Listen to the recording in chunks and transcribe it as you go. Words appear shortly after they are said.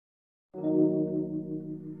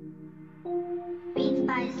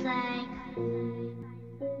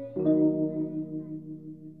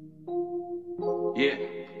Yeah,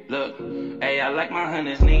 look, hey, I like my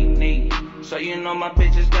hunters neat. So you know my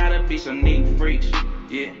bitches gotta be some neat freaks.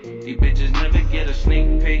 Yeah, these bitches never get a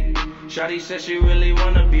sneak peek. Shawty said she really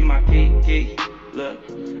wanna be my key. Look,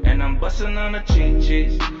 and I'm bustin' on the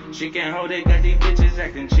cheeks. She can't hold it, got these bitches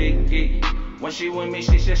acting cheeky. When she with me,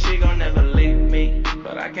 she said she gon' never leave me.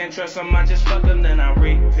 But I can't trust them, I just fuck them, then I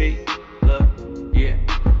repeat. Look, yeah,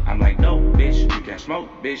 I'm like, no, bitch, you can't smoke,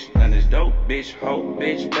 bitch. None is dope, bitch, hope,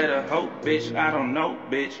 bitch, better hope, bitch, I don't know,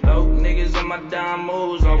 bitch. Low niggas on my down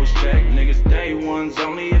moves, always check. Niggas day ones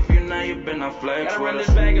only if you know you been on flex. Gotta run this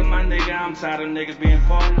bag of my nigga, I'm tired of niggas being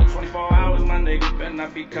fucked. 24 hours, my nigga better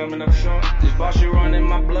not be coming up short. This boss shit run in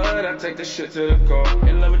my blood, I take this shit to the core.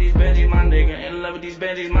 In love with these Benjis, my nigga, in love with these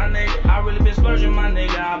Benjis, my nigga. I really been splurging, my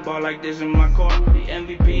nigga, I ball like this in my court. The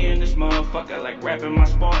MVP in this motherfucker, like rapping my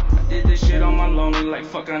sport. I did this shit on my lonely, like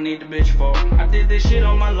fuck I need the bitch for. I did this shit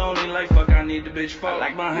on my lonely, like fuck I need the bitch for. I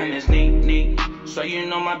like my hunters neat. So you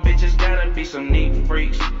know my bitches gotta be some neat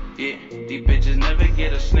freaks. Yeah, these bitches never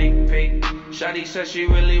get a sneak peek. Shawty said she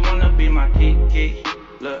really wanna be my key.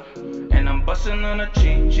 Look, and I'm bustin' on the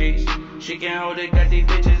cheeks. She can't hold it, got these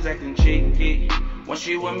bitches acting cheeky. When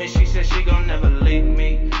she with me, she said she gon' never leave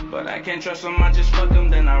me. But I can't trust them, I just fuck them,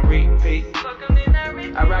 then I repeat.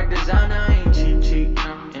 I rock designer, I ain't cheap.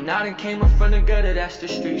 And I done came up from the gutter, that's the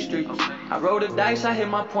street. I roll the dice, I hit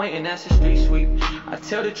my point, and that's a street sweep. I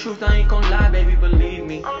tell the truth, I ain't gon' lie, baby, believe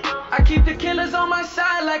me. I keep the killers on my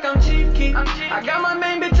side like I'm Chief Keef. I got my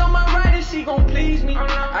main bitch on my right and she gon' please me.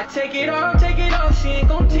 I take it off, she ain't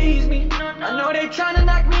gon' tease me. I know they tryna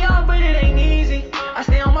knock me off, but it ain't easy. I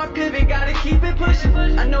stay on my pivot, gotta keep it pushing.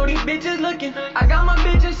 I know these bitches looking. I got my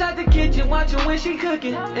bitch inside the kitchen, watching when she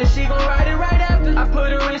cooking. And she gon' ride it right after. I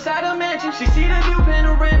put her inside a mansion, she see the view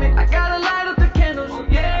panoramic. I gotta light up the candles,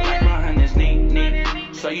 yeah. Like my hunters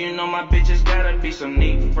neat. So you know my bitches gotta be some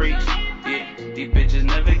neat freaks. Yeah, these bitches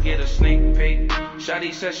never get a sneak peek.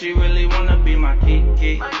 Shawty said she really wanna be my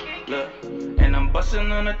key. Look, and I'm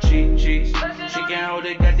bustin' on the cheeks. She can't hold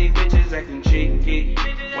it, got these bitches acting cheeky.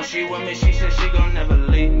 When she with me, she said she gon' never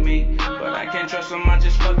leave me. But I can't trust them, I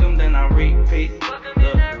just fuck them, then I repeat. Look,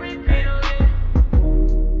 hey.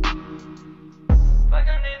 Fuck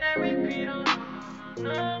 'em, then I repeat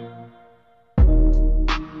 'em.